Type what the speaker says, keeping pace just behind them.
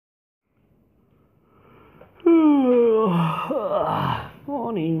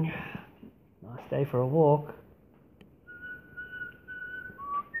Morning. Nice day for a walk.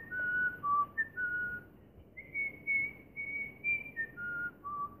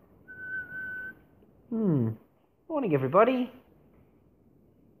 Morning, everybody.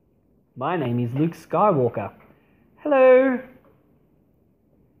 My name is Luke Skywalker. Hello.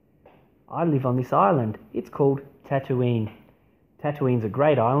 I live on this island. It's called Tatooine. Tatooine's a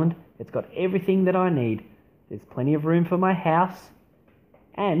great island. It's got everything that I need. There's plenty of room for my house,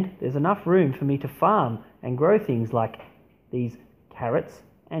 and there's enough room for me to farm and grow things like these carrots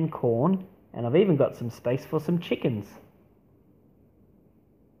and corn, and I've even got some space for some chickens.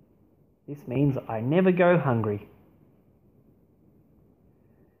 This means I never go hungry.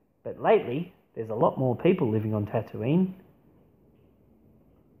 But lately, there's a lot more people living on Tatooine.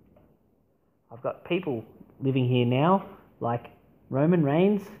 I've got people living here now, like Roman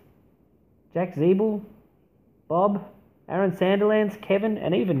Reigns, Jack Zeeble, Bob, Aaron Sanderlands, Kevin,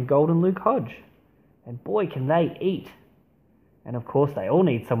 and even Golden Luke Hodge. And boy, can they eat. And of course, they all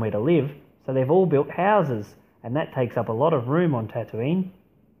need somewhere to live, so they've all built houses, and that takes up a lot of room on Tatooine.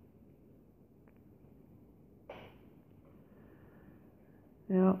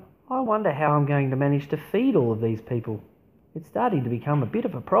 Now, I wonder how I'm going to manage to feed all of these people. It's starting to become a bit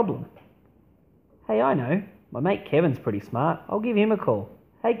of a problem. Hey, I know. My mate Kevin's pretty smart. I'll give him a call.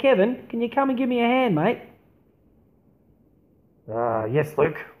 Hey, Kevin, can you come and give me a hand, mate? Yes,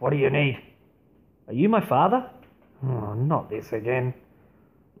 Luke. What do you need? Are you my father? Oh, not this again.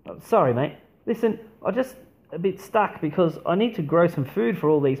 Oh, sorry, mate. Listen, I'm just a bit stuck because I need to grow some food for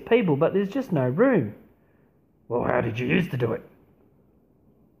all these people, but there's just no room. Well, how did you used to do it?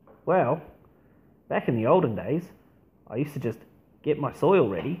 Well, back in the olden days, I used to just get my soil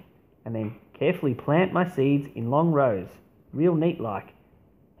ready and then carefully plant my seeds in long rows, real neat like.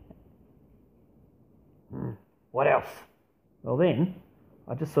 What else? Well then,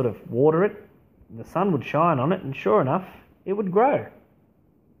 I just sort of water it, and the sun would shine on it, and sure enough, it would grow.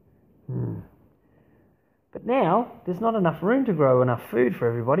 But now, there's not enough room to grow enough food for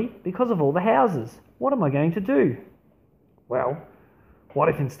everybody because of all the houses. What am I going to do? Well, what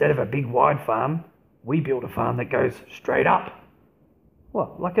if instead of a big wide farm, we build a farm that goes straight up?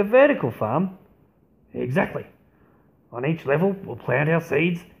 What, like a vertical farm? Exactly. On each level, we'll plant our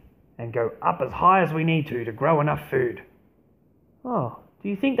seeds and go up as high as we need to grow enough food. Oh, do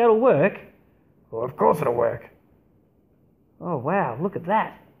you think that'll work? Well, of course it'll work. Oh, wow, look at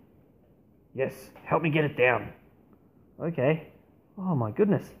that. Yes, help me get it down. Okay. Oh my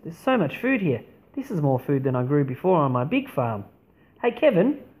goodness, there's so much food here. This is more food than I grew before on my big farm. Hey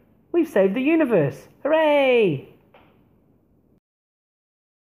Kevin, we've saved the universe. Hooray!